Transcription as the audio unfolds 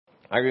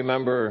I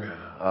remember,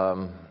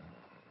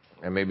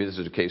 and maybe this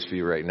is the case for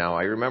you right now,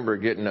 I remember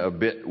getting a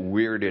bit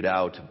weirded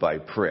out by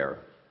prayer.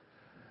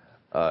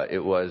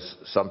 It was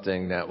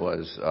something that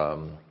was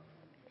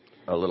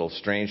a little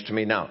strange to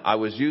me. Now, I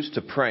was used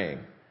to praying.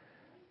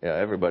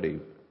 Yeah,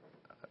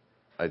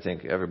 I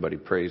think everybody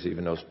prays,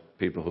 even those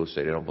people who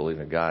say they don't believe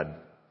in God.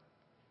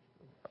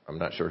 I'm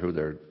not sure who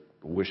they're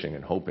wishing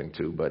and hoping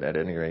to, but at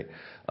any rate,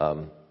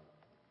 I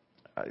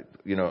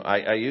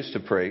used to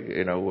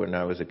pray, when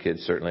I was a kid.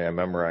 Certainly I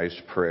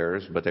memorized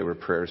prayers, but they were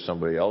prayers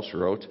somebody else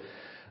wrote.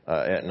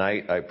 At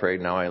night I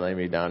prayed, now I lay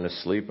me down to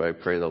sleep. I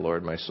pray the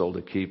Lord my soul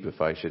to keep. If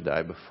I should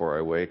die before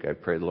I wake, I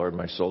pray the Lord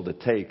my soul to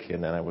take.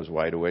 And then I was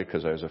wide awake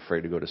because I was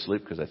afraid to go to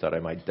sleep because I thought I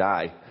might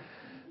die.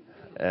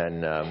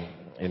 And,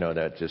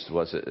 that just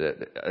wasn't,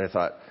 I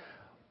thought,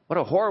 what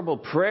a horrible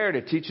prayer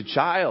to teach a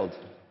child.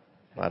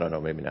 I don't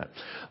know, maybe not.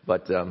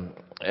 But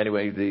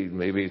anyway,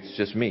 maybe it's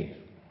just me.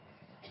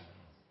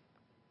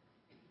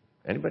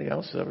 Anybody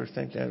else ever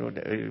think that?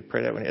 You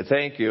pray that way?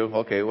 Thank you.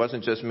 Okay, it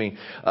wasn't just me.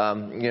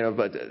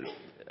 But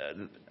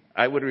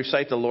I would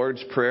recite the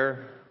Lord's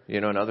Prayer,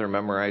 and other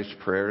memorized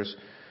prayers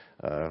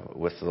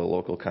with the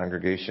local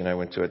congregation I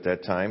went to at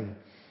that time,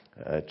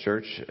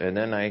 church. And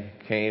then I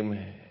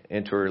came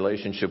into a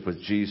relationship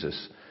with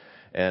Jesus.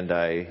 And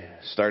I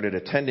started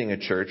attending a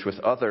church with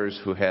others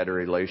who had a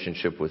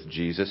relationship with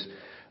Jesus.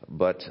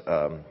 But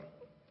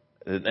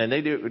and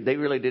they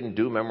really didn't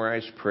do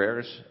memorized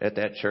prayers at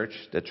that church.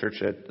 The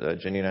church that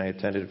Jenny and I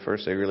attended at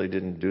first, they really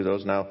didn't do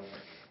those now.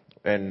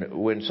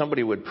 And when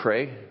somebody would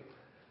pray,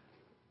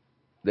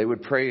 they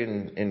would pray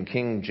in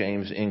King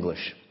James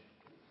English.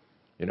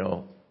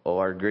 Oh,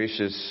 our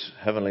gracious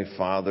Heavenly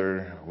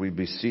Father, we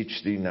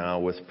beseech Thee now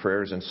with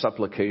prayers and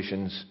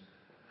supplications.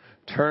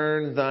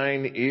 Turn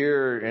Thine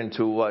ear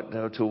into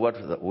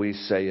what we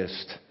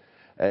sayest.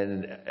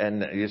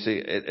 And you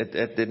see,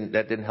 that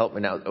didn't help me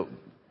now.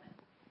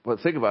 But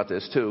think about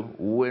this too.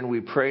 When we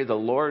pray the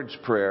Lord's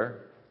Prayer,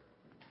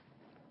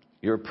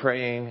 you're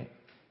praying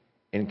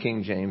in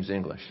King James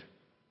English.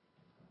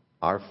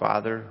 Our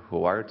Father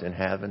who art in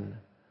heaven,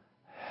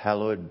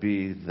 hallowed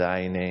be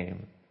Thy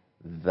name.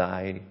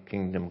 Thy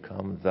kingdom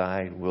come,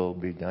 Thy will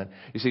be done.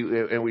 You see,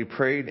 and we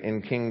prayed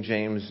in King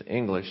James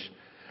English,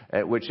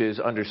 which is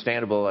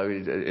understandable.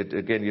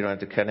 Again, you don't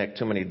have to connect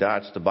too many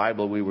dots. The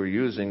Bible we were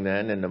using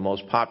then, and the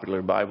most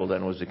popular Bible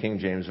then, was the King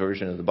James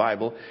Version of the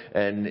Bible.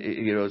 And,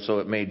 so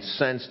it made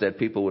sense that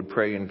people would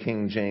pray in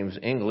King James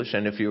English.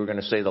 And if you were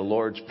going to say the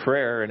Lord's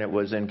Prayer and it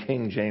was in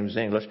King James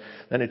English,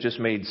 then it just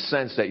made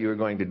sense that you were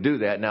going to do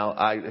that. Now,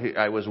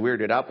 I was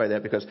weirded out by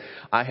that because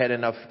I had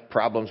enough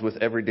problems with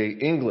everyday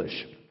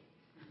English.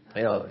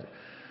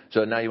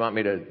 So now you want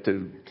me to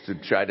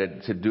try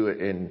to do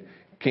it in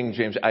King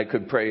James. I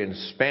could pray in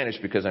Spanish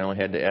because I only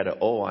had to add an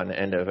O on the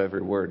end of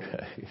every word.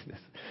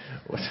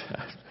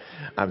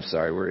 I'm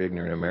sorry, we're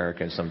ignorant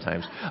Americans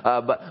sometimes.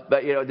 But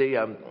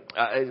the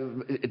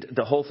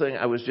whole thing,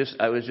 I was just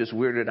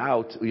weirded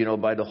out,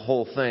 by the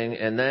whole thing.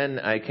 And then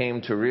I came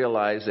to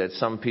realize that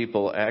some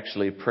people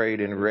actually prayed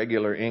in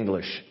regular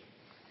English,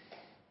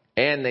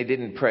 and they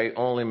didn't pray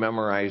only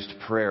memorized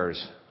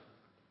prayers.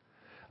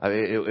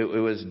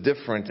 It was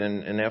different,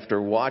 and after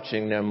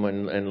watching them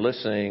and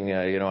listening,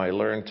 I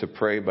learned to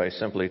pray by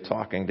simply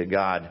talking to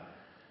God.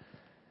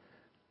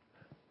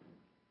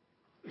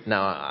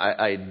 Now,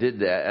 I did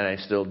that, and I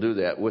still do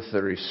that, with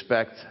the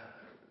respect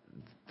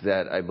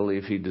that I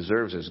believe He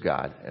deserves as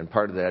God. And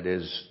part of that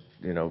is,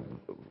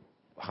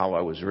 how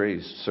I was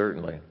raised,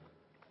 certainly.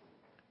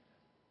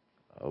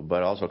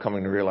 But also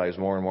coming to realize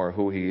more and more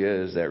who He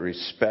is, that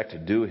respect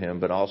due Him,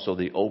 but also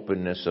the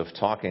openness of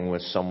talking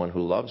with someone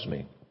who loves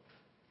me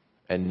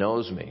and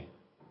knows me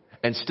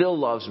and still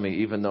loves me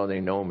even though they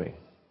know me.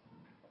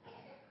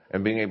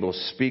 And being able to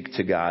speak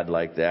to God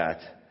like that.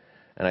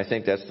 And I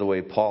think that's the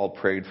way Paul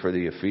prayed for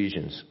the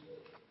Ephesians.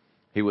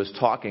 He was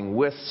talking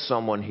with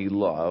someone he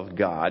loved,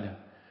 God,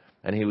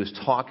 and he was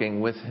talking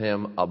with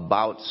him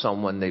about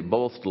someone they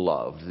both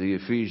loved, the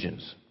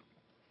Ephesians.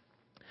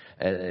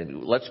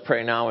 And let's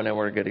pray now, and then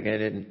we're going to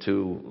get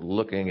into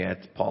looking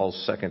at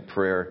Paul's second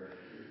prayer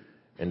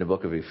in the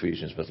book of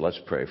Ephesians. But let's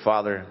pray.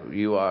 Father,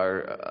 You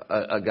are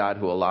a God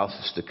who allows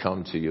us to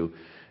come to You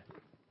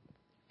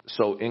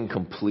so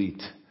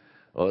incomplete.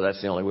 Oh,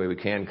 that's the only way we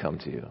can come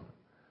to You.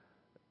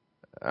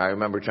 I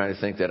remember trying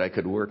to think that I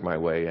could work my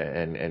way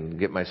and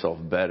get myself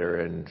better,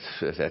 and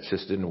that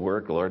just didn't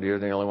work. Lord, You're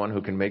the only one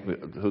who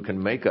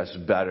can make us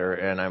better,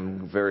 and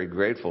I'm very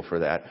grateful for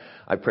that.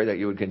 I pray that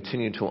You would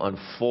continue to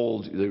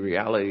unfold the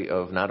reality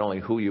of not only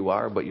who You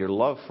are, but Your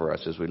love for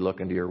us as we look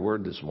into Your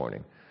Word this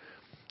morning.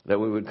 That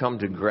we would come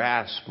to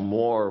grasp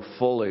more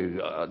fully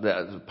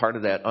that part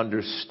of that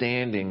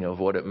understanding of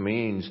what it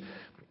means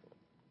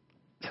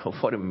to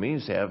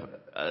have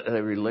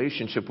a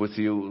relationship with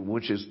You,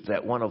 which is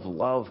that one of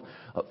love,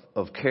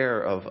 of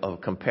care, of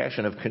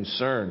compassion, of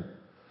concern.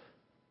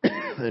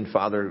 And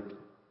Father,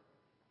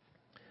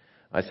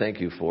 I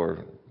thank You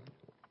for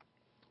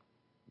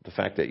the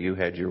fact that You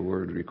had Your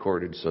Word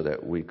recorded so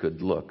that we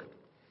could look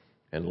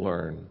and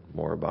learn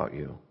more about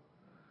You.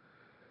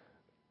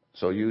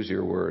 So use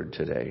your word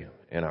today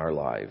in our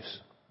lives,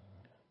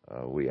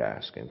 we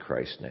ask in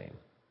Christ's name.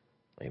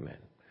 Amen.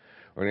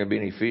 We're going to be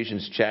in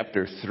Ephesians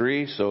chapter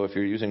 3, so if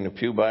you're using the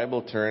Pew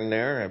Bible, turn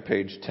there at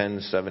page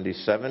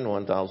 1077,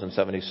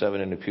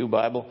 1077 in the Pew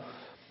Bible,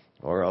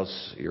 or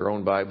else your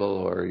own Bible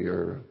or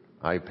your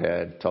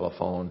iPad,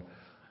 telephone,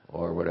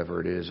 or whatever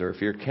it is. Or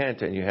if you're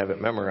Kent and you have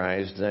it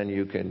memorized, then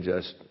you can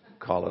just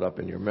call it up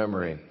in your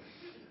memory.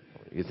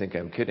 You think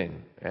I'm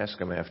kidding? Ask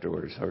him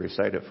afterwards. I'll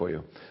recite it for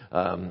you.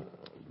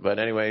 But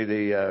anyway,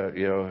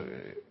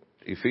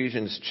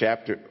 Ephesians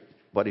chapter,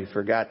 but he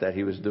forgot that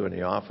he was doing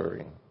the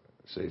offering.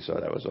 See, so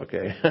that was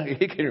okay.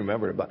 He can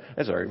remember the Bible.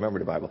 That's all right, remember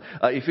the Bible.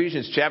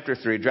 Ephesians chapter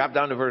 3, drop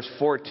down to verse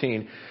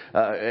 14,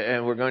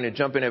 and we're going to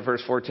jump in at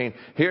verse 14.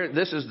 Here,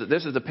 this is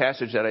the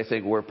passage that I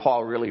think where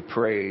Paul really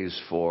prays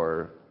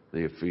for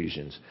the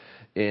Ephesians.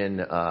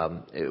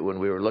 When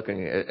we were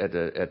looking at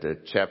the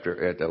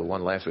chapter, at the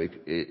one last week,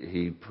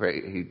 he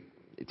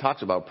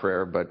talks about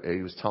prayer, but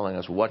he was telling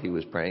us what he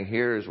was praying.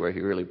 Here's where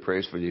he really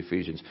prays for the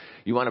Ephesians.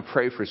 You want to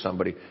pray for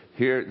somebody.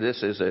 Here,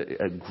 this is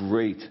a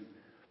great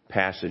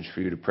passage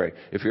for you to pray.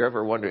 If you're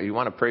ever wondering, you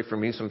want to pray for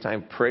me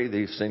sometime, pray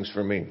these things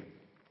for me.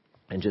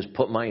 And just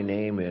put my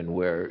name in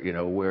where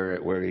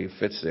he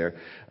fits there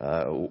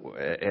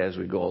as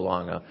we go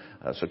along.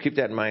 So keep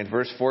that in mind.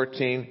 Verse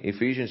 14,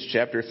 Ephesians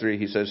chapter 3,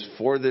 he says,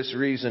 "For this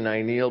reason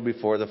I kneel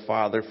before the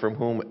Father, from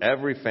whom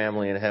every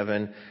family in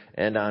heaven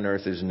and on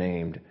earth is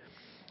named.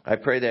 I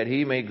pray that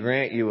he may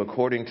grant you,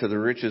 according to the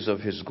riches of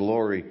his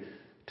glory,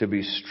 to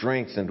be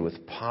strengthened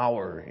with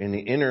power in the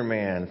inner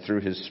man through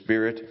his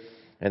Spirit,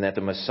 and that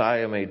the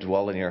Messiah may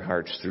dwell in your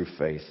hearts through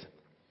faith.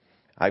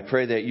 I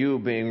pray that you,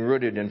 being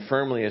rooted and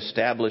firmly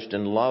established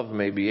in love,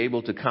 may be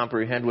able to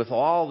comprehend with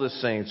all the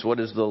saints what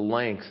is the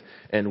length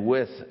and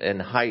width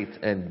and height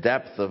and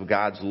depth of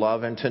God's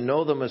love, and to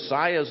know the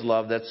Messiah's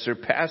love that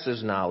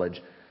surpasses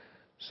knowledge,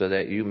 so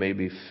that you may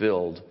be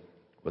filled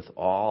with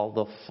all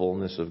the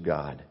fullness of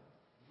God.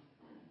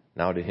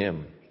 Now to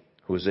him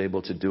who is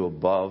able to do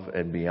above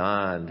and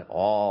beyond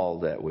all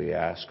that we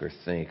ask or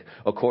think,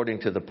 according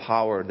to the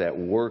power that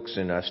works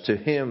in us, to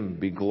him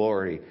be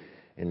glory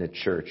in the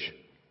church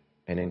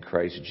and in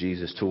Christ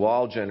Jesus, to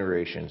all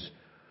generations,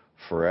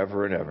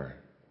 forever and ever.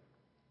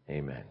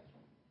 Amen."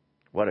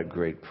 What a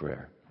great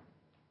prayer.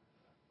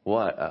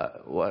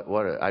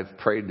 I've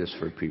prayed this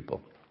for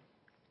people.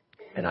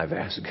 And I've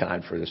asked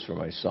God for this for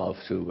myself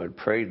too, but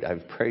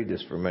I've prayed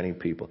this for many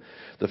people.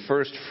 The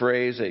first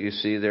phrase that you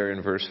see there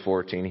in verse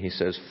 14, he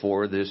says,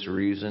 "For this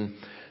reason."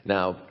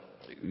 Now,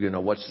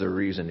 what's the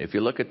reason? If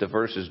you look at the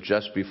verses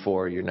just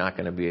before, you're not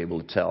going to be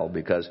able to tell,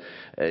 because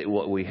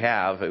what we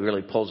have, it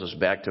really pulls us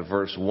back to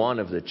verse 1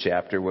 of the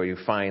chapter, where you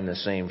find the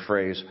same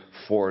phrase,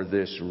 "for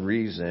this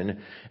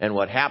reason." And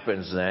what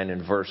happens then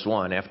in verse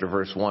 1, after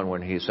verse 1,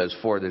 when he says,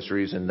 "for this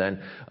reason,"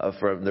 then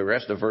from the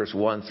rest of verse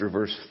 1 through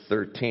verse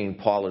 13,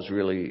 Paul is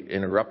really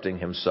interrupting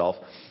himself.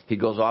 He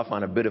goes off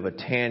on a bit of a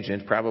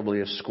tangent. Probably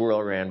a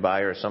squirrel ran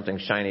by or something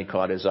shiny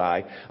caught his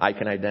eye. I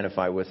can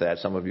identify with that.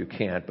 Some of you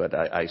can't, but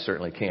I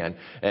certainly can.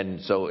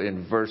 And so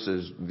in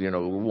verses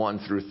 1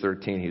 through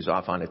 13, he's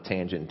off on a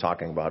tangent and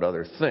talking about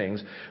other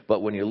things.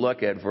 But when you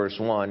look at verse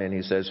 1, and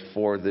he says,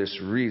 "for this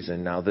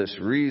reason." Now, this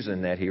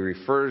reason that he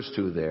refers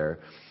to there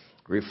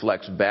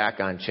reflects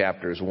back on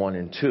chapters 1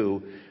 and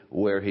 2,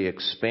 where he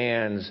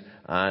expands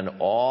on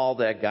all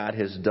that God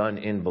has done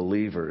in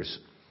believers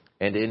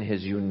and in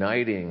his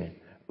uniting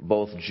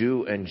both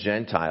Jew and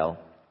Gentile,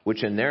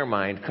 which in their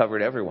mind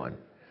covered everyone.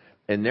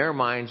 In their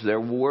minds, there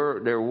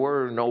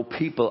were no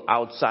people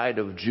outside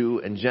of Jew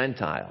and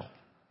Gentile.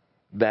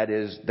 That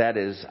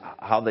is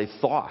how they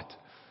thought.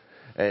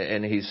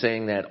 And he's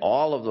saying that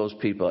all of those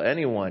people,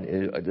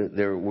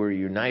 were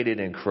united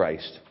in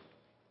Christ.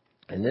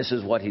 And this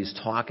is what he's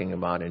talking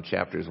about in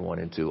chapters 1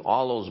 and 2.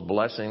 All those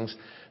blessings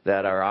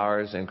that are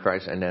ours in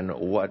Christ, and then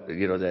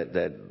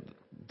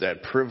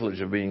that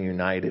privilege of being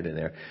united in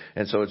there.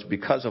 And so it's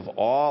because of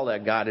all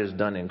that God has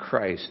done in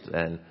Christ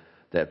then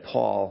that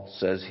Paul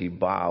says he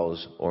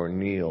bows or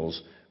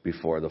kneels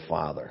before the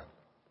Father.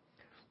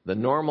 The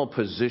normal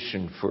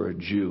position for a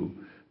Jew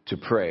to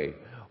pray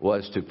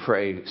was to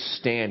pray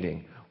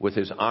standing with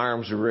his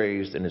arms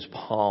raised and his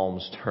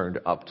palms turned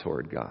up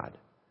toward God.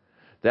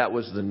 That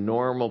was the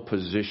normal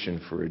position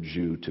for a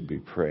Jew to be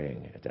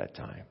praying at that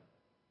time.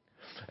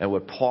 And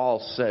what Paul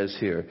says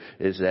here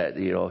is that,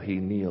 he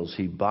kneels,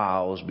 he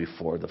bows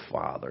before the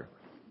Father.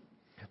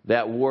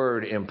 That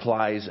word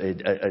implies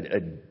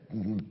a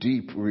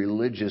deep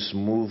religious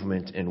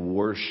movement in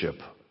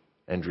worship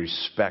and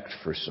respect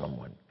for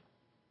someone.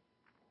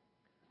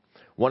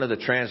 One of the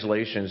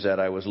translations that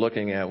I was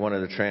looking at, one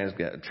of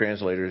the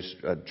translators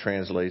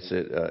translates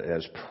it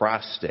as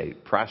prostrate.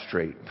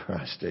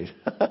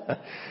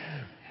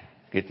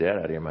 Get that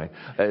out of your mind.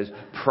 As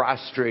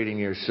prostrating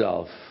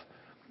yourself.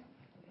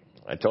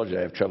 I told you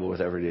I have trouble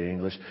with everyday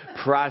English.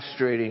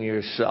 Prostrating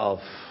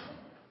yourself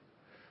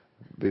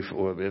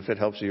before, if it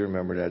helps you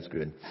remember, that's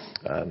good.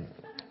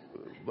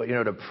 But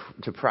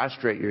to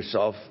prostrate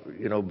yourself,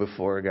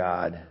 before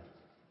God.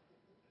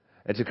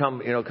 And to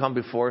come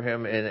before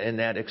him in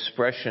that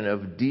expression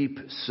of deep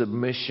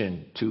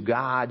submission to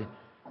God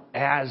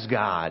as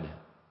God.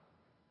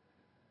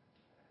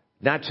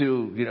 Not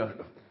to,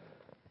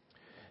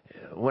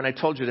 when I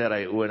told you that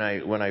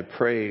when I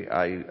pray,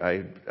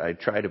 I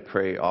try to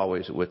pray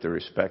always with the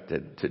respect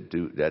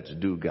that's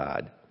due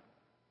God.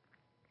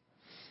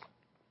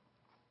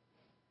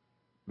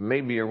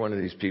 Maybe you're one of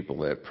these people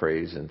that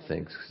prays and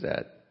thinks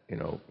that,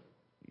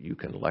 you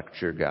can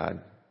lecture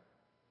God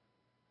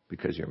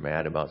because you're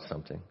mad about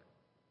something.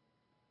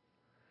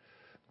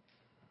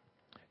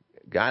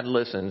 God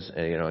listens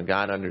and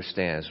God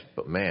understands,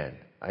 but man,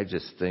 I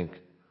just think,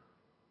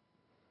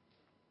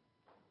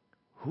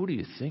 who do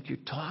you think you're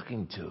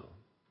talking to?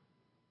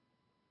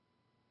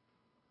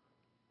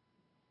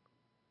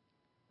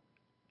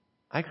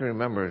 I can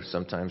remember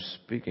sometimes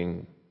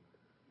speaking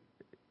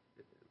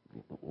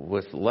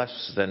with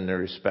less than the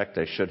respect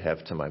I should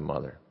have to my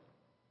mother.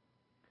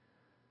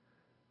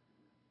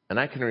 And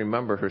I can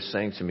remember her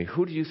saying to me,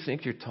 who do you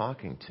think you're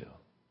talking to?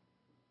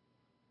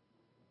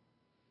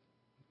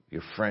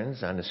 Your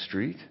friends on the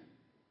street?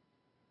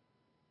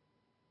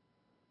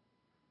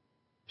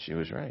 She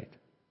was right.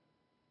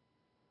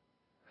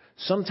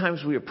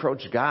 Sometimes we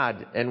approach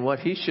God, and what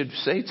he should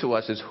say to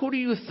us is, who do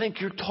you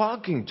think you're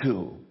talking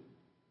to?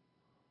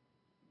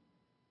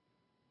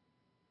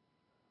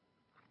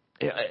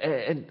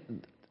 And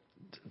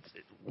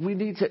we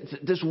need to,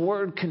 this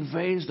word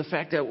conveys the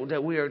fact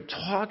that we are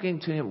talking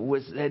to him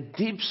with that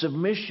deep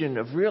submission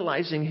of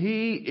realizing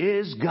he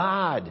is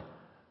God.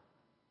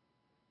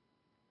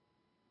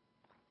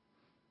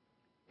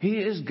 He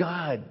is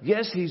God.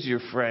 Yes, he's your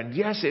friend.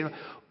 Yes,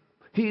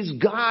 he's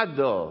God,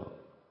 though.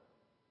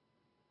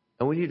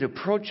 And we need to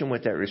approach him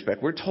with that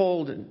respect. We're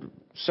told in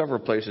several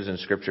places in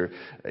Scripture,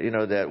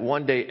 that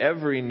one day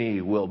every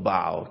knee will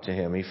bow to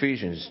him.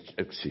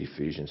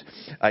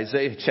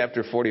 Isaiah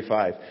chapter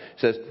 45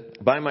 says,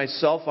 by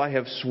myself I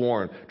have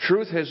sworn,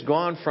 truth has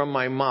gone from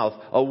my mouth,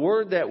 a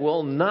word that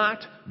will not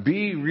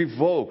be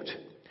revoked.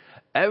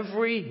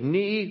 Every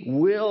knee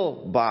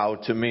will bow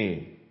to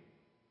me.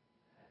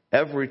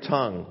 Every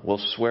tongue will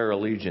swear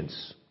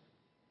allegiance.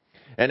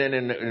 And then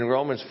in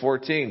Romans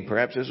 14,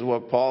 perhaps this is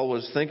what Paul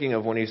was thinking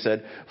of when he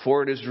said,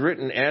 for it is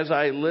written, as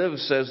I live,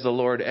 says the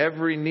Lord,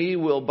 every knee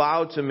will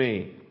bow to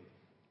me,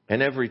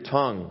 and every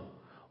tongue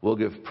will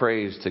give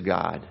praise to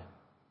God.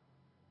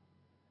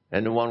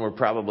 And the one we're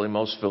probably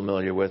most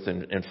familiar with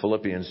in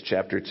Philippians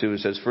chapter 2, it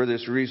says, for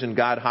this reason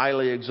God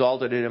highly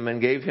exalted him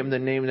and gave him the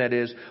name that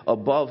is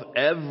above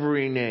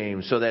every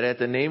name, so that at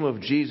the name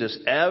of Jesus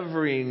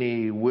every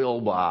knee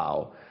will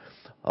bow,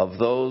 of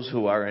those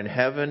who are in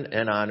heaven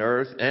and on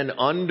earth and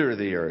under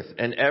the earth,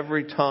 and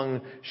every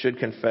tongue should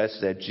confess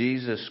that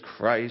Jesus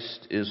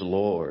Christ is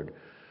Lord,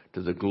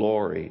 to the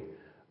glory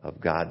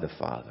of God the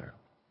Father.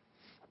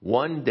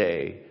 One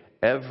day,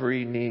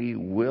 every knee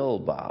will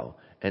bow.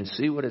 And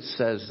see what it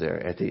says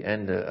there at the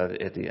end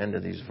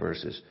of these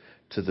verses,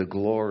 to the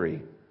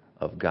glory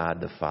of God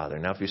the Father.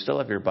 Now, if you still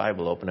have your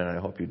Bible open, and I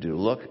hope you do,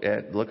 look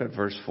at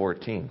verse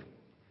 14.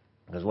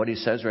 Because what he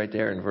says right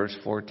there in verse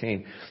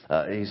 14,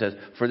 he says,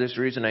 for this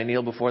reason I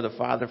kneel before the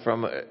Father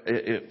from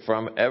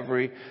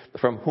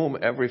whom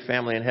every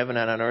family in heaven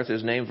and on earth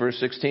is named. Verse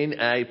 16,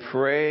 I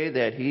pray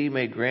that he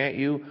may grant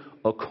you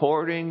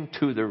according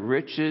to the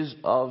riches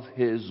of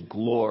his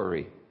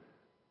glory.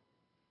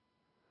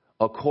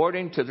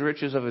 According to the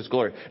riches of his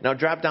glory. Now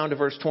drop down to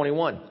verse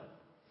 21.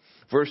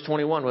 Verse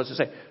 21, what does it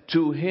say?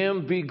 To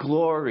him be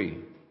glory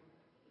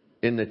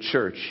in the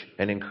church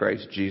and in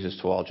Christ Jesus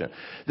to all Gentiles.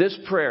 This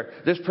prayer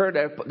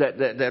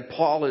that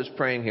Paul is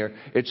praying here,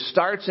 it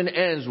starts and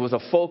ends with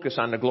a focus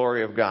on the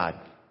glory of God.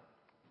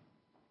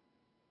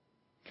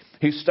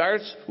 He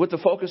starts with the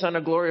focus on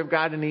the glory of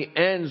God, and he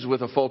ends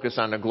with a focus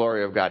on the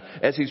glory of God.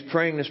 As he's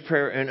praying this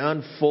prayer and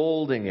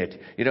unfolding it,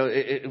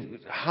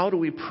 how do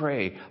we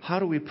pray? How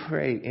do we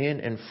pray in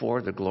and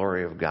for the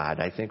glory of God?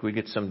 I think we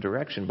get some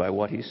direction by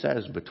what he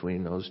says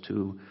between those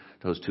two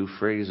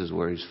phrases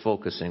where he's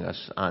focusing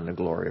us on the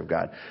glory of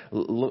God.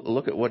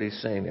 Look at what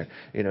he's saying there,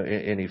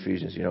 in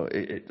Ephesians.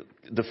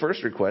 The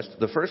first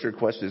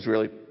request is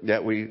really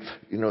that we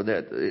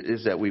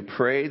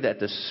pray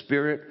that the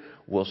Spirit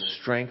will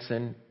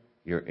strengthen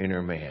your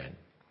inner man.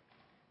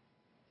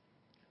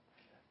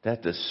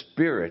 That the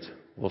Spirit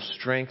will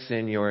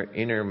strengthen your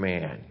inner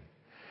man.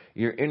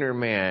 Your inner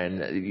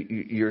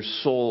man, your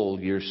soul,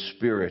 your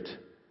spirit.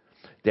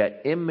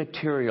 That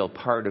immaterial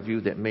part of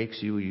you that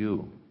makes you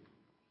you.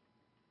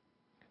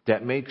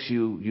 That makes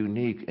you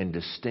unique and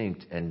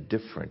distinct and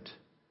different.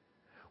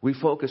 We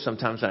focus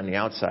sometimes on the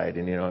outside,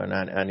 and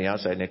on the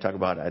outside, and they talk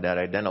about that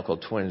identical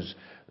twins.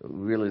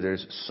 Really,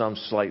 there's some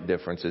slight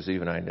differences,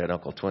 even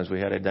identical twins. We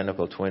had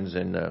identical twins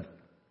in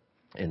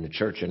the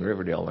church in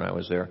Riverdale when I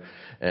was there,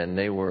 and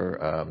they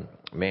were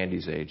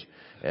Mandy's age,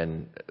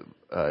 and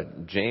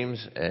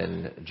James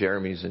and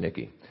Jeremy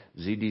Zanicki,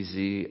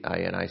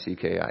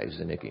 Z-D-Z-I-N-I-C-K-I,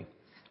 Zanicki.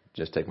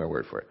 Just take my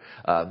word for it.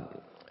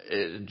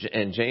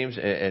 And James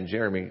and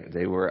Jeremy,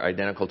 they were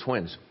identical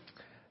twins,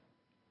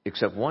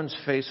 except one's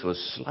face was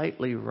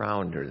slightly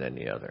rounder than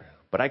the other.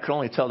 But I could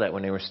only tell that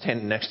when they were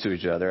standing next to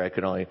each other.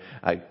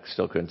 I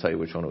still couldn't tell you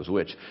which one was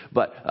which.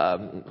 But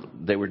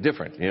they were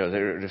different. They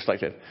were just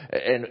like that.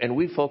 And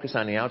we focus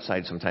on the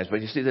outside sometimes.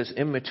 But you see, this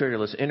immaterial,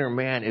 this inner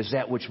man is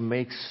that which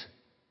makes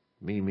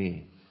me,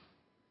 me.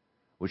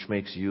 Which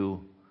makes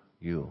you,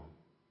 you.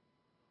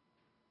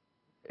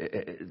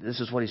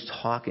 This is what he's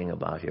talking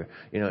about here.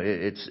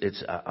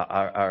 It's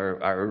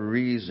our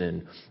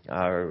reason,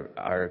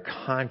 our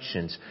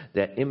conscience,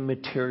 that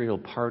immaterial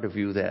part of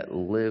you that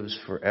lives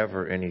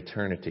forever in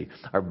eternity.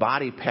 Our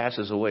body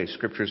passes away.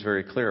 Scripture is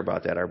very clear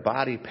about that. Our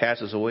body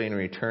passes away and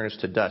returns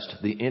to dust.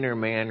 The inner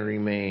man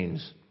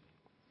remains.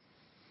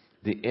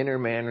 The inner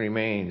man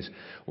remains.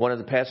 One of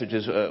the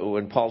passages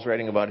when Paul's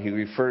writing about it, he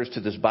refers to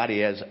this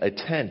body as a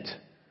tent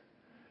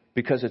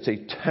because it's a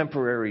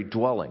temporary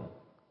dwelling.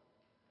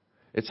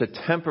 It's a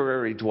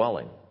temporary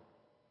dwelling.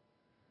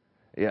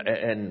 Yeah,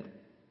 and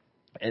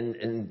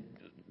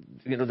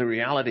the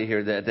reality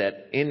here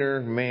that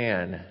inner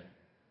man,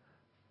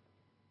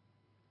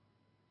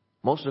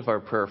 most of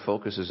our prayer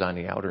focuses on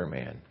the outer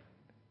man.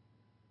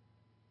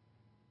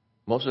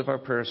 Most of our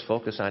prayers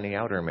focus on the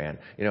outer man.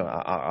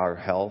 Our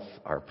health,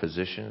 our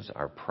positions,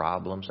 our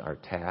problems, our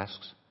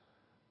tasks.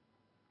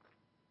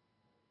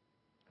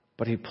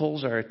 But he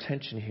pulls our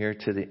attention here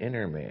to the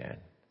inner man.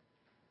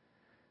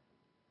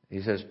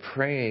 He says,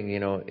 praying,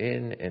 in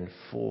and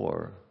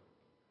for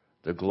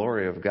the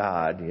glory of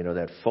God,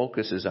 that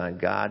focuses on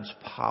God's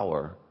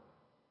power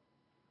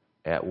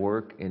at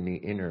work in the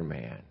inner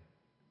man.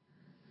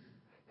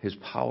 His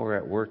power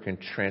at work and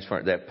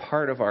transform. That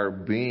part of our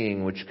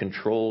being which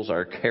controls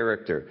our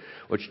character,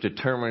 which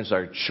determines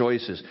our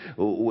choices,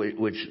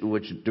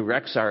 which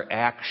directs our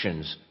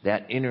actions,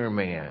 that inner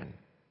man.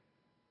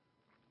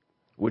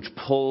 Which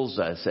pulls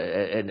us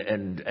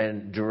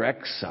and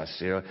directs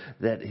us,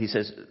 that he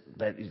says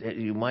that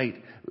you might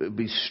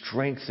be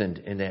strengthened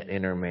in that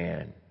inner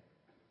man.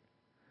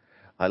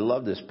 I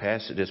love this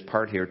passage, this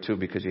part here too,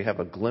 because you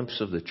have a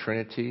glimpse of the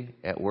Trinity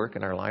at work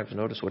in our lives.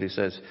 Notice what he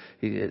says.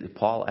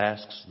 Paul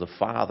asks the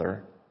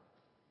Father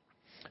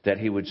that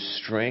he would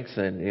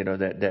strengthen,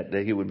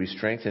 that he would be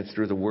strengthened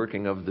through the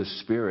working of the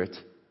Spirit.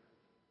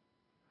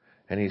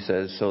 And he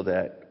says, so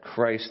that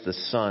Christ the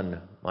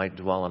Son might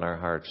dwell in our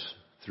hearts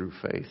through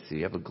faith.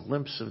 You have a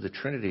glimpse of the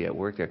Trinity at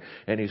work there.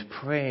 And he's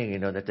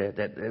praying, that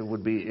it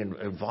would be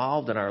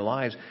involved in our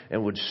lives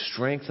and would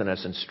strengthen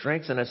us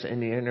in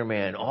the inner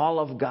man. All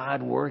of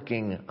God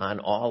working on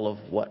all of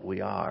what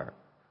we are.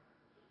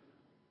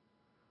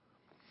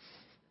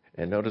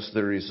 And notice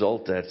the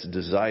result that's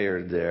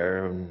desired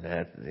there,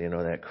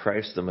 that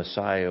Christ the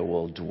Messiah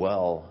will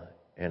dwell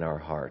in our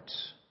hearts,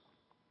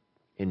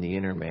 in the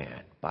inner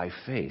man, by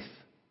faith.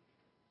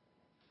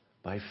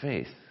 By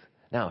faith.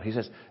 Now, he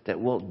says that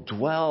will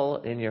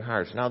dwell in your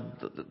hearts. Now,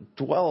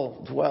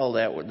 dwell,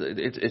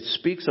 it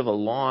speaks of a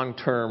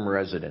long-term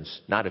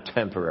residence, not a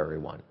temporary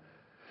one.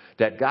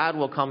 That God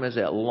will come as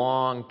that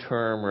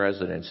long-term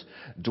residence.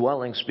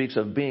 Dwelling speaks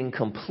of being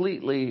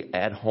completely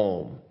at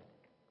home.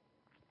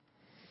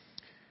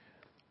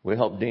 We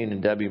helped Dean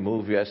and Debbie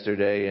move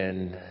yesterday,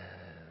 and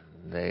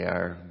they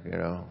are,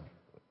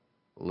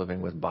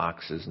 living with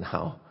boxes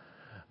now.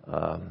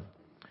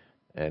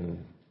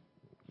 And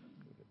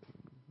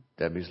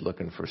Debbie's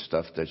looking for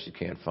stuff that she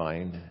can't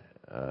find,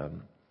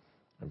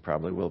 and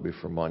probably will be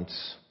for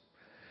months.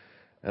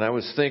 And I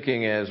was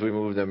thinking as we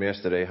moved them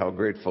yesterday how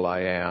grateful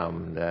I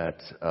am that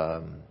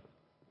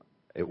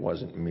it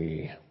wasn't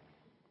me.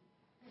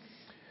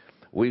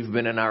 We've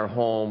been in our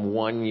home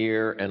 1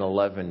 year and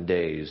 11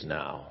 days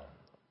now.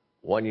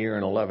 1 year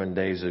and 11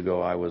 days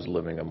ago, I was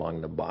living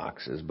among the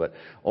boxes. But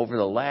over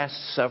the last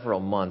several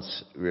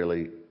months,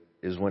 really,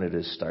 is when it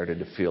has started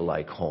to feel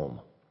like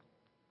home.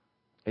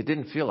 It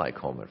didn't feel like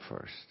home at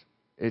first.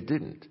 It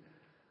didn't.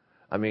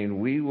 I mean,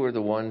 we were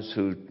the ones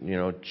who,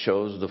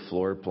 chose the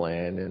floor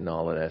plan and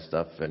all of that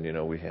stuff, and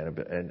we had a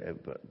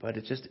bit, but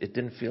it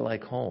didn't feel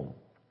like home.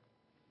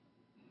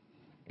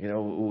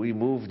 We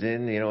moved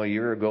in, a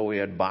year ago. We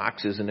had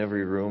boxes in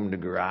every room. The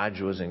garage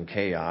was in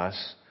chaos.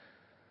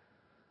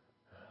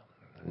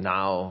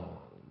 Now,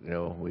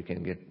 we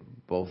can get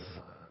both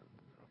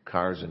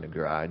cars in the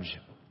garage.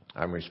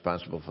 I'm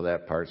responsible for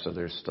that part, so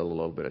there's still a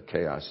little bit of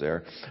chaos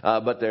there.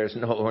 But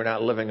we're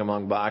not living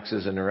among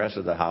boxes in the rest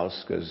of the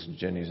house because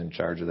Jenny's in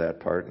charge of that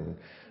part, and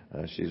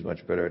she's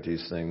much better at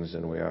these things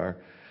than we are.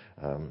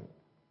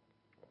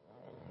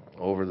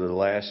 Over the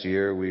last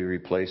year, we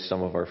replaced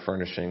some of our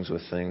furnishings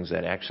with things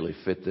that actually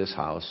fit this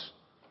house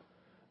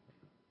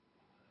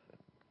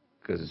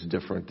because it's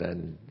different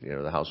than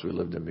the house we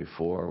lived in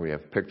before. We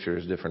have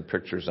different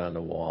pictures on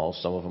the walls.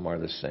 Some of them are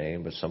the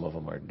same, but some of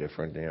them are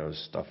different.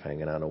 Stuff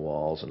hanging on the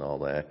walls and all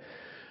that.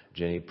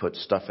 Jenny put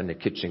stuff in the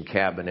kitchen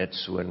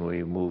cabinets when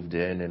we moved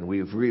in, and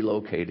we've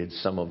relocated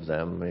some of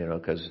them,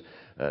 because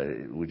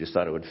we just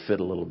thought it would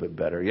fit a little bit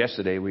better.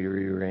 Yesterday, we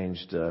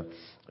rearranged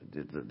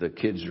the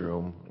kids'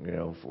 room,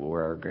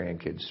 where our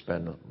grandkids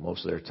spend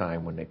most of their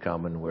time when they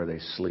come and where they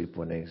sleep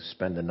when they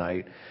spend the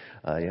night.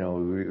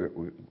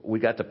 We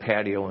got the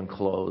patio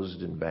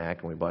enclosed and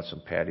back, and we bought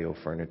some patio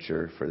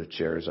furniture for the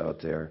chairs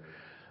out there.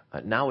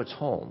 Now it's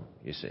home,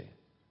 you see.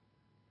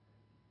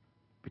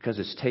 Because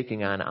it's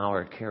taking on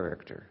our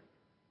character.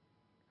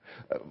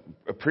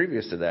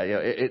 Previous to that,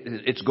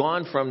 it's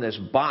gone from this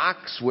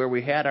box where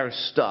we had our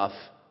stuff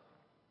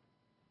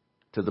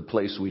to the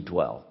place we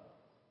dwell.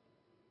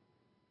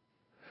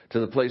 To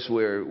the place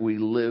where we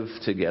live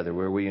together,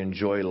 where we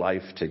enjoy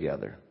life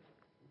together.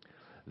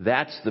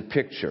 That's the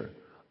picture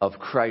of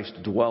Christ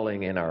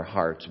dwelling in our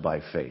hearts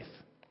by faith.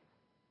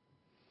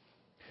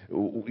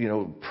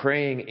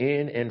 Praying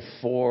in and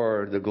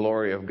for the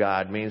glory of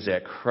God means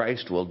that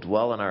Christ will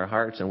dwell in our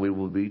hearts and we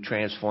will be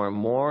transformed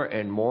more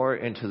and more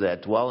into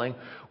that dwelling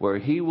where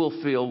He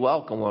will feel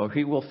welcome, where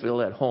He will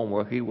feel at home,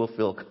 where He will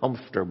feel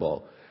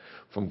comfortable.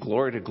 From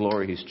glory to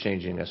glory, He's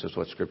changing us, is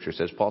what Scripture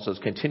says. Paul says,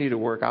 continue to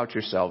work out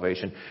your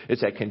salvation. It's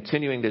that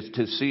continuing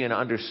to see and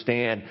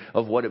understand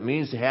of what it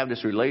means to have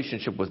this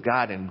relationship with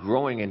God and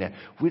growing in that.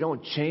 We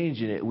don't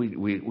change in it.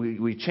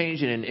 We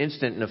change in an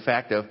instant in the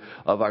fact of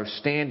our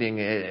standing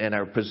and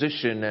our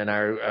position and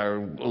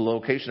our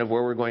location of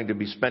where we're going to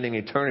be spending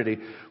eternity.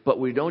 But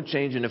we don't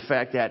change in the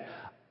fact that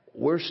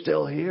we're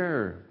still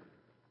here.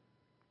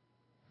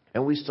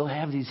 And we still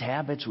have these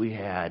habits we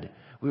had.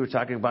 We were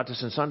talking about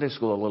this in Sunday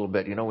school a little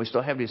bit. We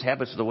still have these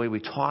habits of the way we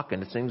talk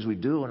and the things we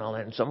do and all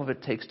that. And some of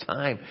it takes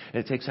time.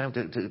 And it takes time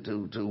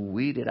to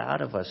weed it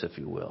out of us, if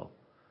you will.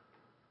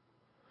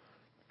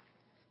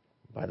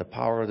 By the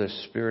power of the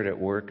Spirit at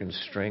work and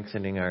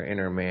strengthening our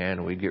inner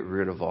man, we get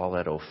rid of all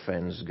that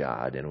offends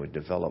God. And we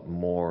develop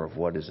more of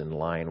what is in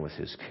line with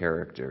His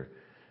character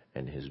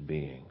and His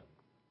being.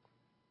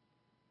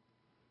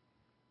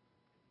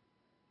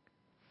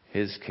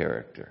 His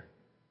character.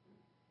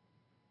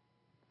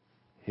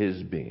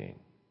 His being.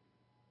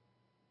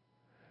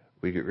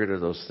 We get rid of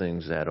those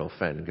things that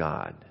offend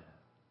God.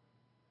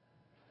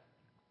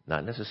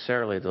 Not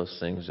necessarily those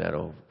things that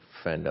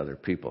offend other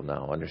people.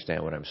 Now,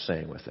 understand what I'm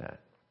saying with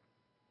that.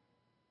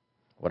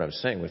 What I'm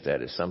saying with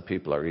that is some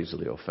people are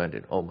easily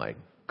offended. Oh my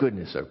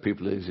goodness, are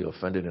people easily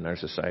offended in our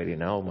society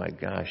now? Oh my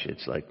gosh,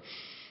 it's like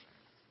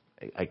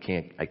I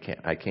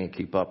can't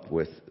keep up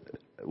with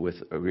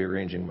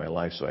rearranging my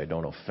life so I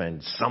don't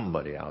offend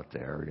somebody out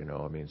there.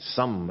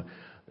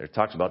 It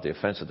talks about the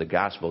offense of the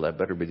gospel. That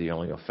better be the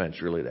only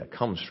offense really that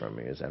comes from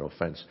me, is that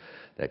offense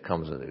that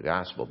comes of the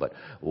gospel. But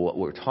what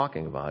we're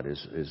talking about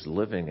is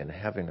living and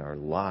having our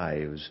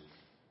lives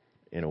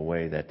in a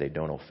way that they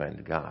don't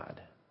offend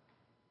God.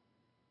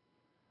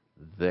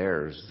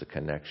 There's the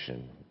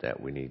connection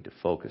that we need to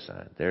focus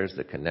on. There's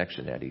the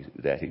connection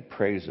that he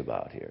prays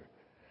about here.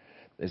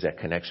 Is that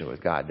connection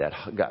with God,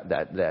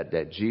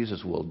 that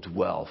Jesus will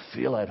dwell,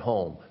 feel at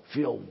home,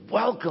 feel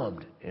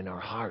welcomed in our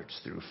hearts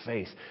through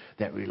faith,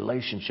 that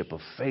relationship of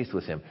faith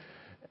with Him.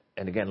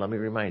 And again, let me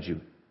remind you,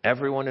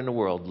 everyone in the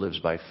world lives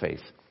by faith.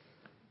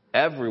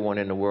 Everyone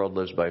in the world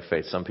lives by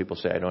faith. Some people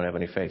say, I don't have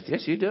any faith.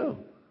 Yes, you do.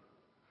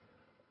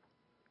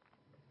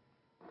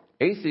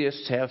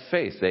 Atheists have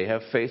faith. They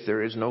have faith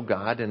there is no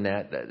God, and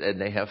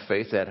they have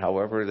faith that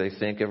however they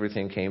think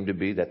everything came to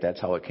be, that's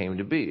how it came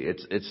to be.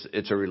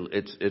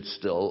 It's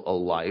still a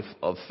life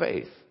of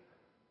faith.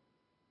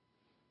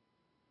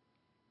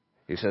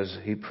 He says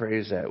he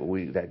prays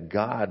that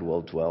God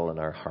will dwell in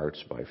our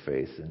hearts by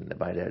faith, and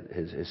by that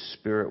His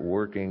Spirit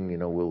working,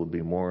 we'll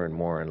be more and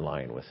more in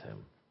line with Him.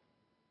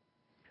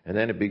 And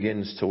then it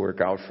begins to work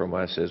out from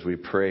us as we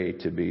pray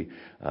to be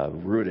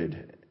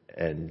rooted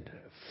and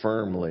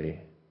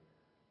firmly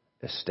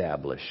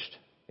established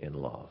in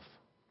love.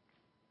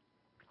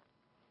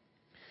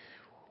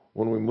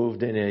 When we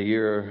moved in a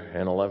year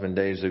and 11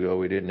 days ago,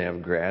 we didn't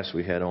have grass.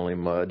 We had only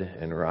mud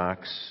and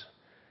rocks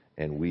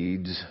and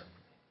weeds.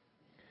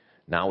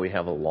 Now we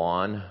have a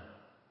lawn.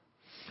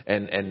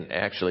 And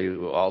actually,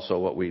 also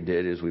what we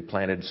did is we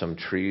planted some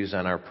trees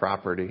on our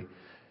property.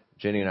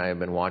 Jenny and I have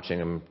been watching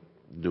them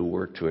do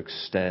work to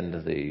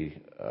extend the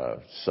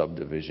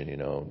subdivision,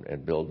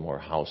 and build more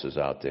houses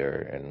out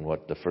there. And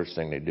the first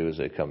thing they do is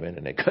they come in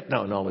and they cut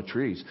down all the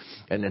trees.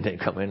 And then they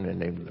come in and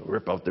they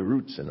rip out the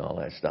roots and all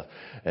that stuff.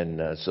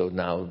 And so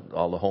now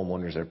all the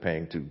homeowners are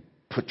paying to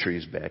put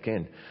trees back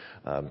in.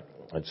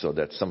 And so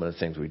that's some of the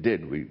things we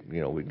did.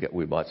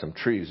 We bought some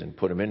trees and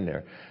put them in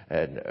there.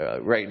 And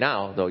right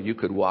now, though, you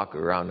could walk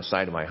around the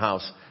side of my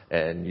house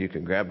and you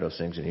can grab those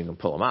things and you can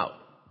pull them out.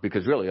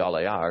 Because really all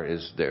they are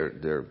is they're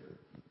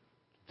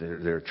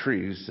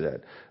trees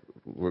that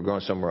were going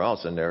somewhere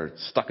else and they're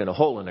stuck in a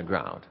hole in the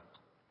ground.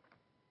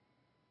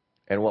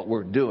 And what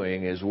we're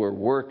doing is we're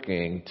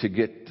working to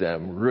get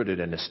them rooted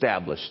and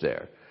established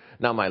there.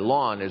 Now my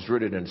lawn is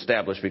rooted and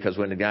established because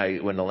when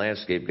the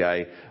landscape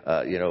guy,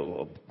 it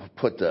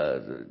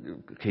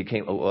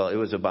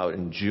was about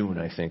in June,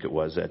 I think it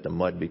was, that the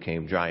mud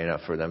became dry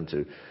enough for them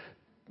to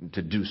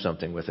do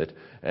something with it.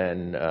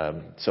 And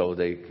so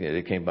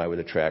they came by with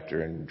a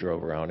tractor and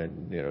drove around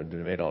and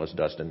made all this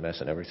dust and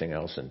mess and everything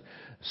else and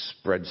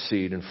spread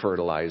seed and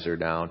fertilizer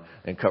down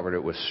and covered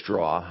it with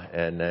straw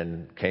and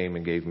then came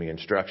and gave me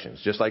instructions.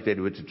 Just like they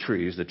did with the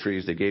trees,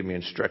 they gave me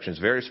instructions,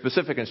 very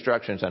specific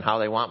instructions on how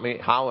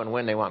and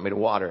when they want me to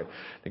water it.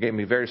 They gave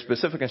me very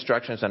specific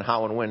instructions on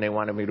how and when they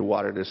wanted me to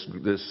water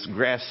this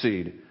grass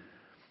seed.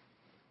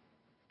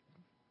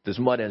 this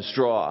mud and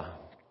straw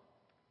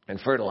and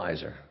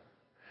fertilizer.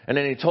 And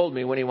then he told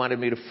me when he wanted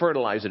me to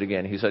fertilize it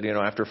again. He said,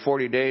 after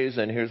 40 days,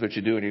 and here's what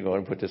you do, and you go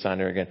and put this on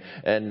there again.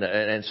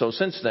 And so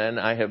since then,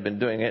 I have been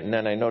doing it, and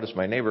then I noticed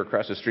my neighbor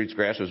across the street's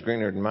grass was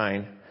greener than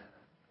mine.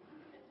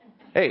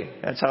 Hey,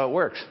 that's how it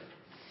works.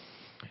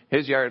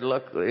 His yard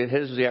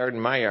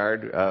and my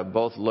yard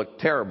both looked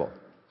terrible.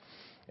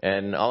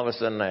 And all of a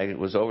sudden, I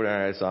was over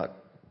there, and I thought,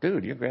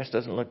 dude, your grass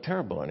doesn't look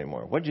terrible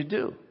anymore. What'd you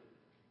do?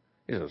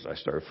 He says, I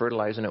started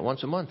fertilizing it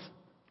once a month.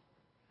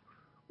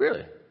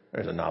 Really?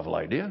 There's a novel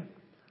idea.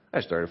 I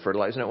started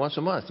fertilizing it once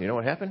a month. You know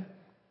what happened?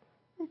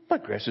 My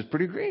grass is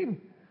pretty green.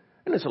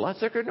 And it's a lot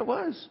thicker than it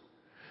was.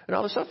 And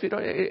all the stuff,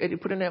 and you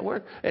put in that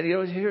work. And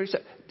here he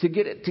said, to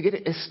get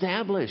it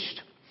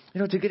established.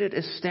 To get it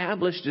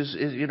established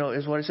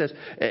is what it says.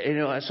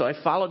 So I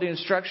followed the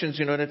instructions,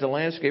 that the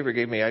landscaper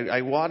gave me.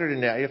 I watered in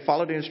there. I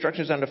followed the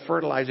instructions on the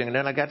fertilizing. And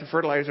then I got the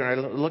fertilizer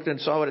and I looked and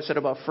saw what it said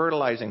about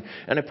fertilizing.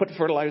 And I put the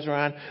fertilizer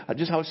on,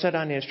 just how it said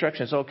on the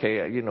instructions.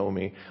 Okay, you know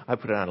me. I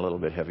put it on a little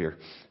bit heavier.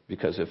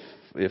 Because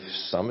if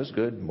some is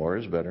good, more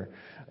is better.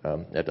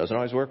 That doesn't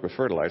always work with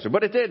fertilizer,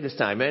 but it did this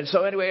time. And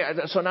so anyway,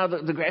 so now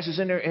the grass is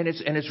in there and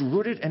it's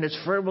rooted and it's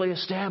firmly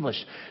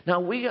established. Now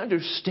we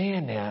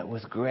understand that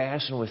with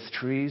grass and with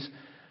trees,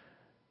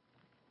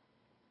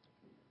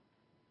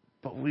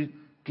 but we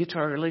get to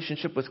our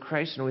relationship with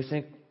Christ and we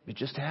think it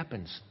just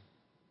happens.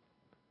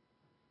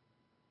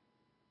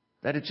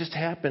 That it just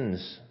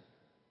happens.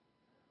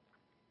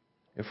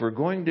 If we're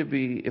going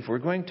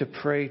to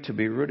pray to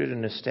be rooted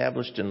and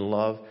established in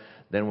love,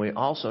 then we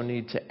also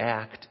need to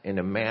act in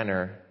a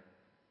manner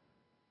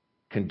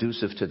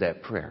conducive to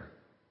that prayer.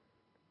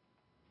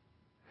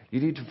 You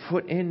need to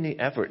put in the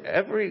effort.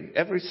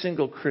 Every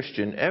single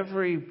Christian,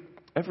 every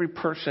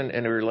person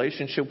in a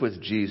relationship with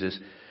Jesus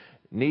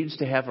needs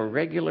to have a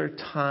regular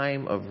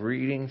time of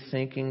reading,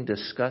 thinking,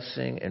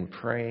 discussing, and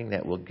praying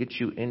that will get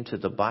you into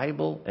the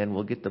Bible and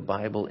will get the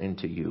Bible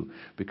into you.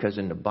 Because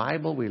in the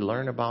Bible, we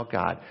learn about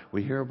God.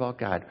 We hear about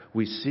God.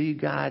 We see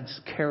God's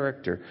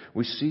character.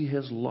 We see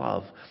His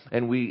love.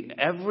 And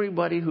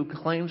everybody who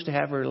claims to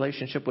have a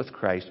relationship with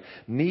Christ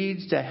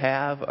needs to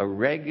have a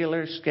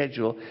regular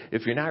schedule.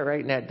 If you're not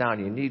writing that down,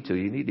 you need to.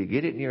 You need to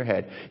get it in your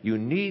head. You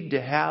need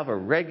to have a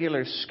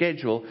regular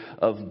schedule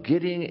of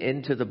getting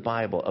into the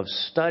Bible, of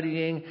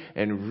studying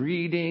and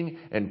reading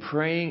and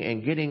praying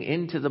and getting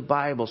into the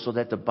Bible so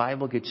that the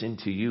Bible gets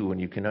into you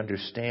and you can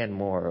understand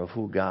more of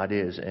who God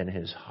is and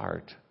His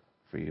heart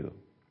for you.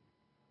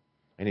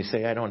 And you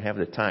say, I don't have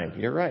the time.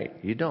 You're right.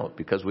 You don't,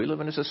 because we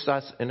live in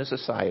a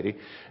society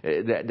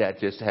that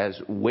just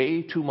has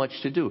way too much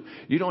to do.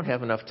 You don't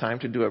have enough time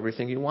to do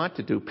everything you want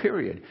to do,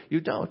 period.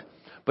 You don't.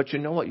 But you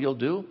know what you'll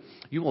do?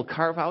 You will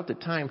carve out the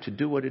time to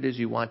do what it is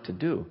you want to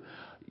do.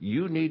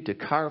 You need to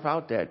carve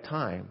out that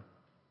time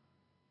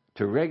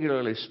to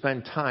regularly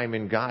spend time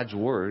in God's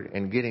Word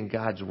and getting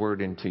God's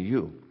Word into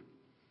you.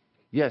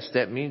 Yes,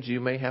 that means you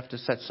may have to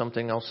set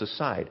something else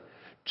aside,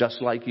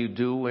 just like you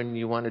do when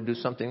you want to do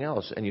something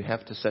else, and you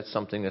have to set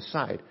something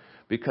aside.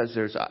 Because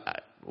I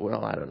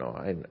don't know.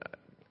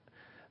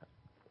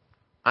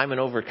 I'm an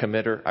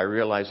overcommitter. I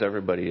realize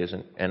everybody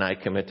isn't, and I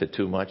commit to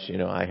too much.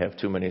 I have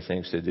too many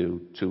things to do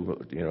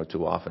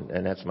too often,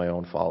 and that's my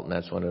own fault, and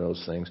that's one of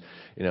those things.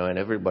 And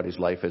everybody's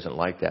life isn't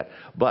like that.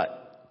 But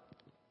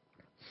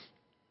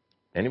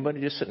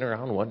anybody just sitting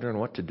around wondering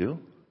what to do?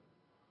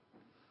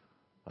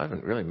 I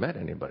haven't really met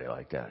anybody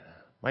like that.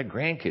 My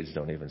grandkids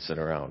don't even sit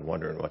around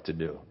wondering what to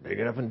do. They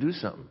get up and do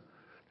something.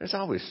 There's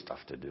always stuff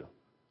to do.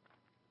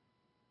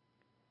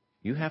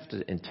 You have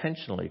to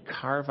intentionally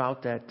carve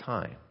out that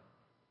time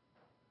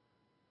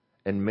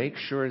and make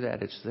sure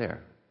that it's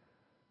there.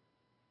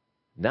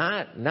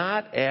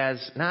 Not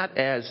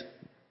as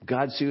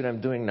God, see what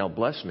I'm doing now,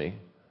 bless me,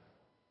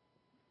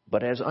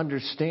 but as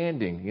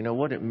understanding,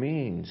 what it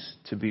means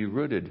to be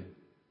rooted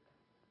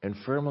and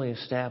firmly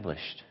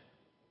established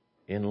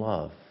in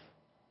love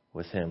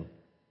with Him.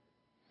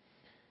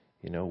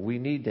 We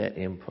need that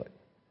input.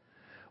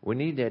 We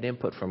need that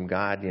input from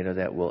God,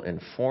 that will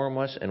inform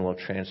us and will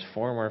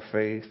transform our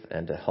faith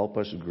and to help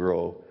us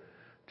grow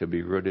to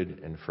be rooted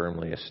and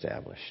firmly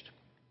established.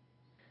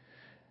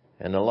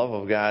 And the love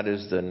of God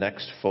is the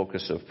next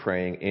focus of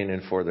praying in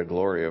and for the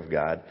glory of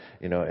God.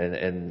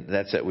 And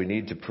that's that we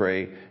need to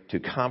pray to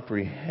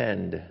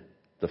comprehend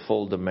the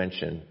full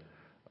dimension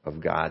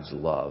of God's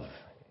love.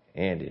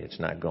 Andy, it's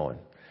not going.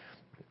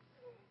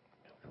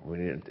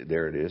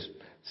 There it is.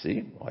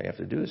 See, all you have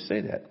to do is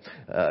say that.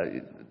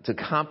 To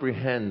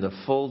comprehend the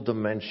full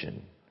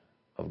dimension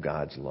of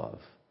God's love.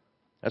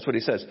 That's what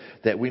he says.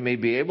 That we may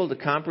be able to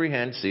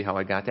comprehend, see how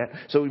I got that?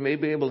 So we may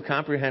be able to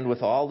comprehend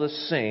with all the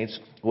saints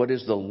what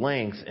is the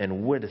length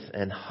and width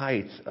and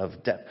height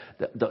of depth.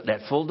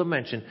 That full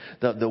dimension,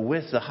 the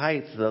width, the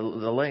height, the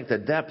length, the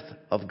depth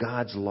of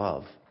God's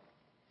love.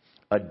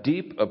 A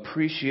deep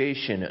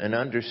appreciation and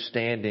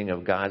understanding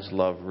of God's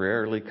love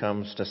rarely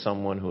comes to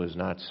someone who is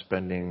not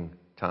spending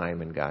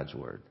time in God's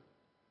Word.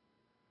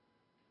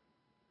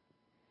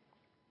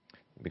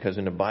 Because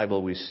in the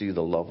Bible we see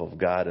the love of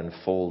God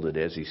unfolded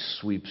as He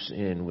sweeps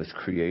in with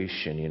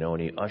creation,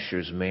 and He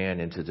ushers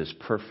man into this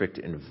perfect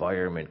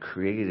environment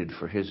created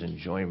for his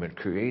enjoyment,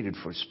 created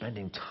for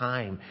spending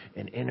time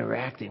and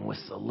interacting with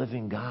the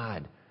living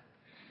God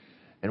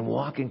and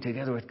walking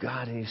together with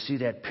God. And you see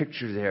that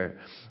picture there.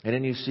 And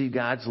then you see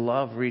God's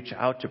love reach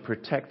out to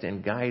protect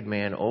and guide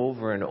man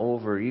over and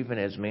over, even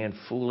as man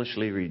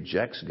foolishly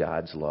rejects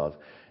God's love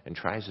and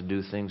tries to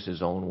do things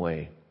his own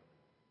way.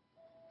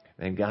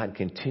 And God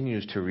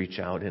continues to reach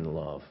out in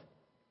love.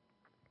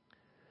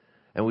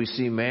 And we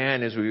see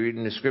man, as we read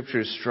in the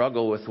Scriptures,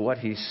 struggle with what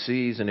he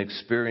sees and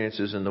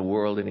experiences in the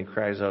world, and he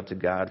cries out to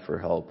God for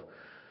help,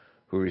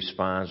 who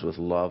responds with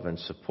love and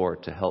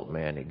support to help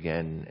man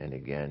again and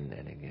again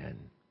and again.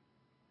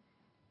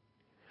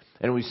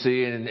 And we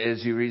see, and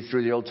as you read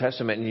through the Old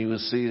Testament, and you will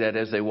see that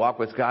as they walk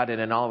with God, and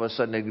then all of a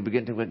sudden they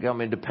begin to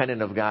become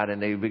independent of God,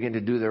 and they begin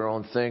to do their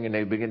own thing, and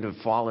they begin to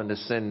fall into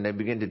sin, and they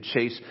begin to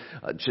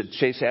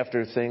chase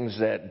after things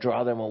that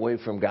draw them away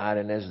from God.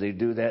 And as they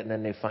do that, and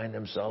then they find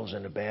themselves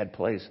in a bad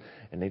place,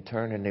 and they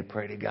turn and they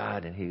pray to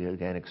God, and He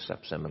again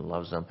accepts them and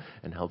loves them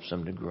and helps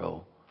them to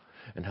grow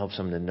and helps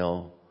them to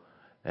know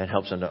and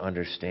helps them to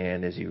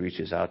understand as He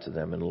reaches out to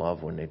them in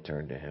love when they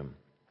turn to Him.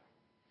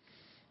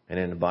 And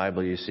in the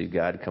Bible, you see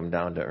God come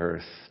down to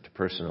earth to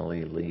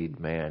personally lead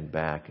man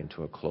back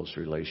into a close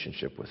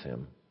relationship with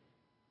Him.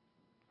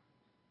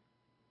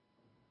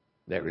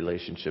 That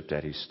relationship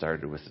that He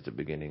started with at the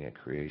beginning of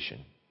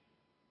creation.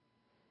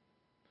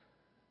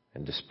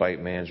 And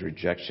despite man's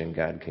rejection,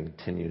 God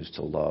continues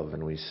to love.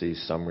 And we see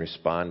some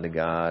respond to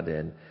God,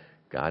 and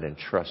God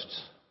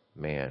entrusts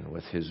man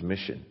with His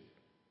mission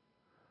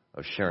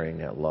of sharing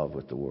that love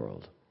with the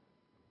world.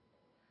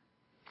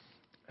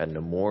 And the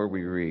more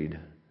we read,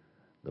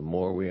 the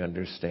more we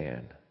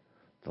understand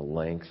the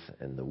length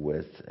and the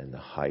width and the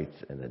height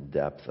and the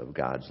depth of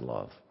God's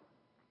love.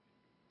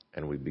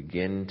 And we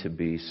begin to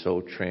be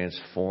so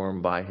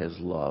transformed by His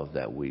love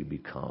that we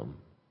become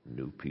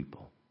new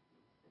people.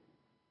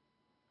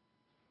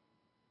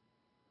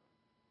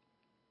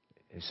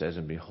 He says,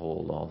 and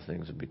behold, all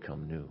things have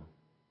become new.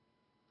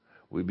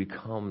 We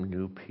become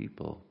new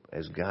people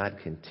as God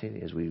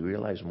continues, as we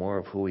realize more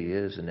of who He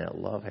is, and that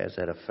love has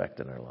that effect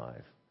in our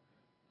life.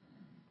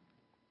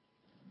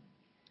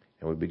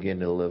 And we begin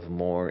to live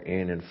more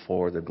in and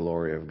for the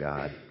glory of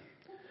God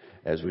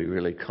as we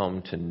really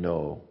come to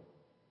know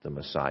the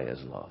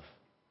Messiah's love.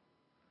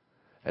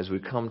 As we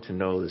come to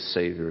know the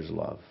Savior's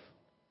love.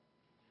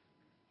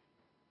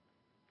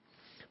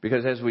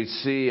 Because as we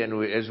see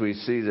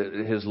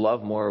His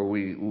love more,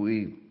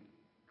 we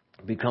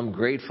become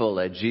grateful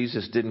that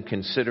Jesus didn't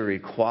consider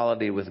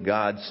equality with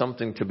God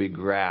something to be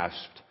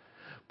grasped,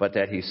 but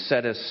that He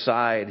set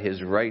aside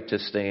His right to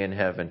stay in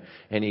heaven.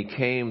 And He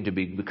came to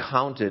be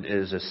counted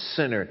as a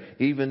sinner,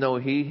 even though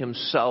He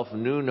Himself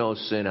knew no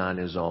sin on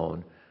His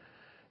own.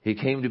 He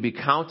came to be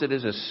counted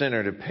as a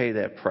sinner to pay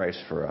that price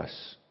for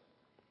us.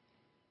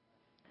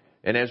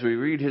 And as we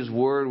read His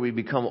Word, we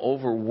become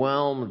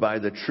overwhelmed by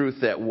the truth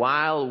that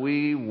while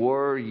we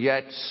were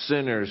yet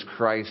sinners,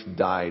 Christ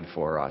died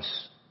for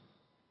us.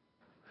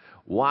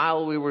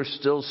 While we were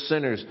still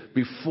sinners,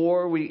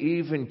 before we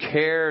even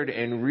cared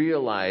and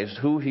realized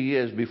who He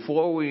is,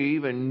 before we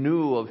even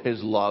knew of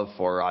His love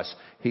for us,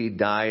 He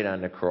died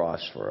on the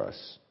cross for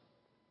us.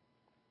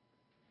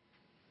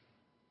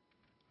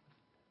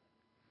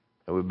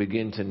 And we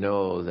begin to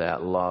know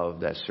that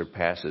love that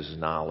surpasses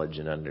knowledge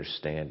and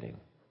understanding.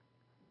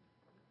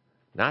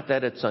 Not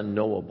that it's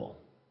unknowable.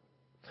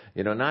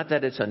 Not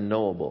that it's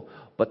unknowable,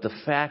 but the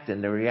fact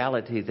and the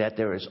reality that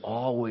there is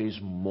always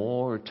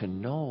more to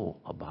know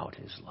about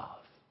His love.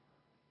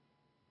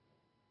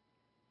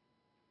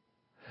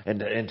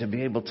 And to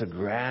be able to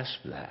grasp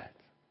that.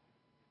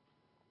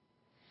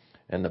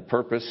 And the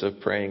purpose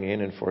of praying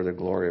in and for the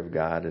glory of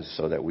God is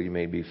so that we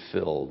may be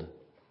filled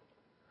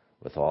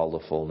with all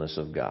the fullness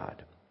of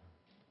God.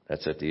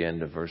 That's at the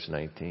end of verse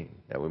 19.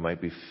 That we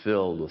might be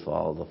filled with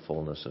all the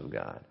fullness of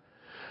God.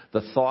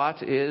 The thought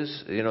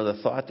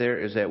there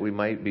is that we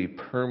might be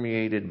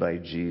permeated by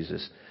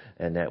Jesus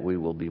and that we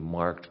will be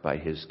marked by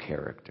His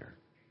character.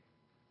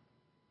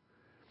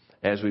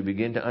 As we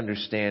begin to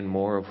understand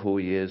more of who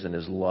He is and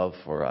His love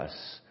for us,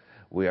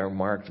 we are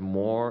marked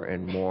more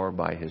and more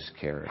by His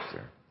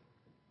character.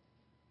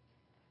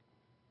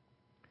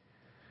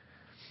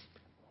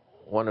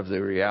 One of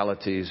the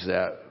realities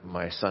that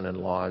my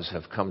son-in-laws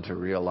have come to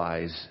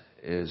realize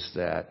is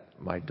that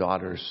my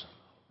daughters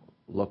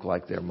look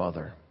like their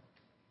mother,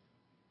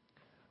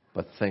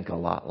 but think a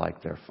lot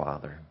like their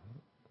father.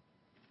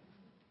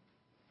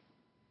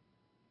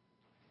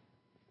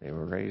 They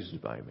were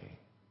raised by me.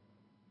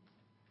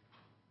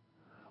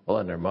 Well,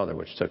 and their mother,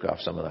 which took off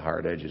some of the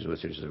hard edges,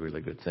 which is a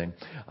really good thing.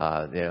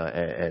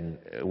 And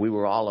we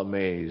were all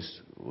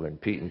amazed when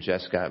Pete and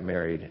Jess got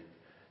married,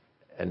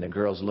 and the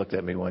girls looked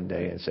at me one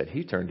day and said,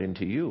 "He turned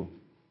into you."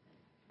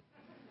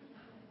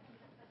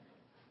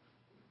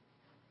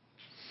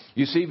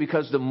 You see,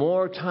 because the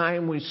more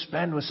time we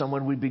spend with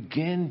someone, we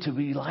begin to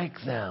be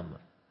like them.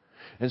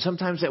 And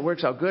sometimes that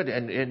works out good.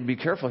 And be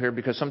careful here,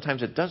 because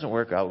sometimes it doesn't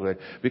work out good.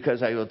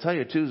 Because I will tell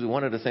you, too,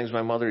 one of the things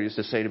my mother used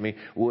to say to me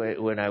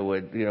when I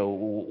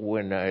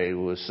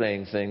was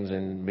saying things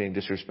and being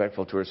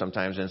disrespectful to her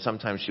sometimes, and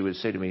sometimes she would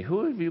say to me,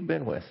 "Who have you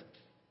been with?"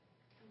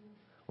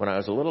 When I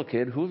was a little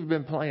kid, who have you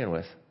been playing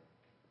with?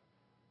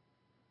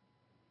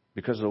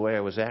 Because of the way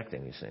I was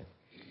acting, you see.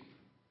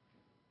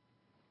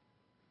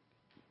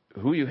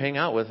 Who you hang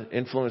out with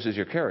influences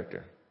your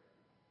character.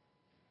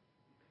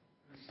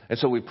 And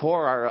so we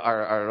pour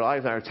our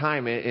life, our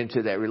time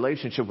into that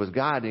relationship with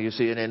God, and you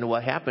see, and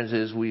what happens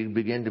is we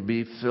begin to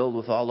be filled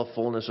with all the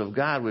fullness of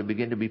God. We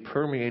begin to be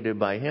permeated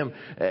by Him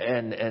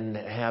and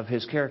have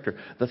His character.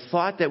 The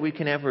thought that we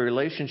can have a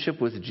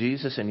relationship with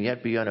Jesus and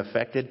yet be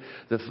unaffected,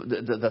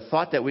 the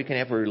thought that we can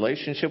have a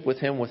relationship with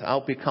Him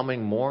without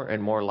becoming more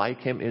and more like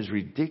Him is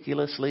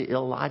ridiculously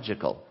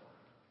illogical.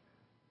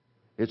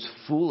 It's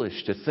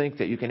foolish to think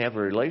that you can have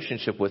a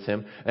relationship with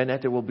Him and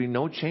that there will be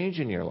no change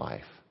in your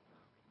life.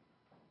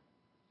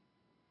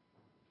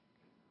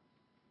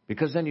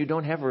 Because then you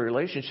don't have a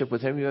relationship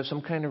with Him. You have some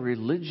kind of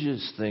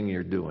religious thing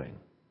you're doing.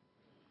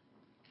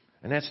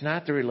 And that's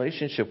not the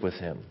relationship with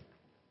Him.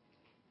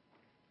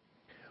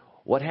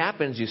 What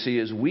happens, you see,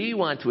 is we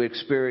want to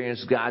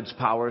experience God's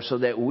power so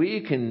that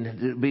we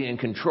can be in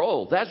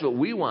control. That's what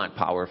we want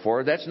power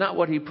for. That's not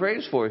what he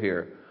prays for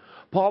here.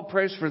 Paul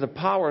prays for the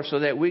power so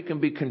that we can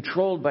be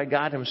controlled by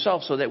God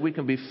Himself, so that we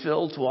can be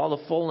filled to all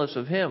the fullness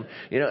of Him.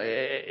 You know,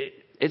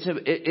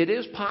 it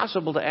is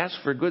possible to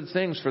ask for good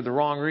things for the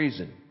wrong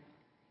reason.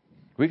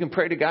 We can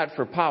pray to God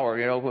for power.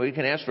 You know, we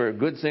can ask for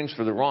good things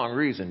for the wrong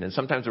reason. And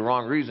sometimes the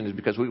wrong reason is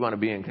because we want to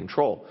be in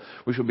control.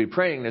 We should be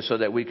praying this so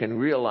that we can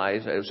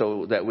realize,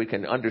 so that we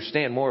can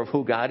understand more of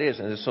who God is,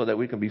 and so that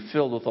we can be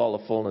filled with all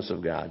the fullness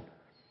of God.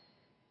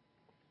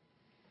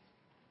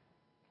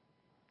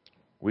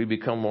 We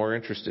become more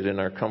interested in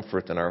our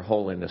comfort than our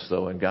holiness,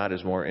 though, and God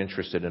is more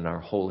interested in our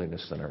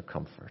holiness than our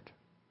comfort.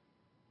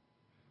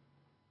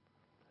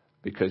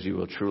 Because you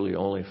will truly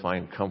only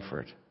find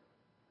comfort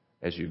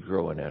as you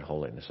grow in that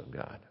holiness of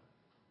God.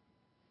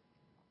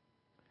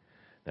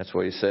 That's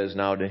why he says,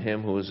 now to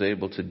Him who is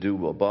able to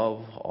do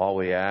above all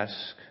we ask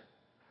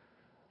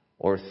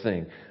or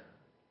think,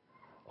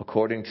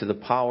 according to the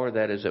power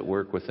that is at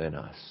work within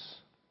us.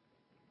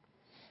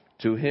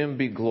 To Him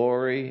be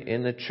glory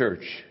in the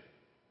church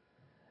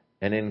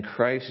and in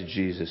Christ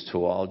Jesus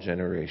to all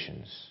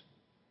generations,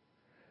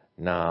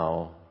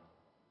 now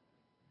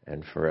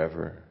and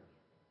forever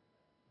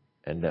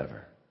and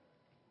ever.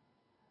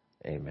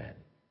 Amen.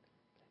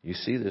 You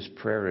see, this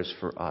prayer is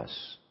for us,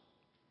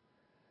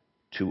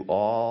 to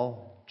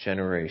all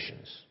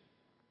generations.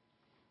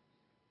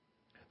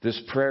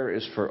 This prayer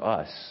is for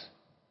us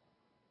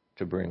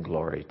to bring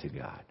glory to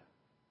God.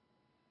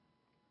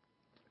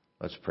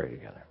 Let's pray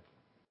together.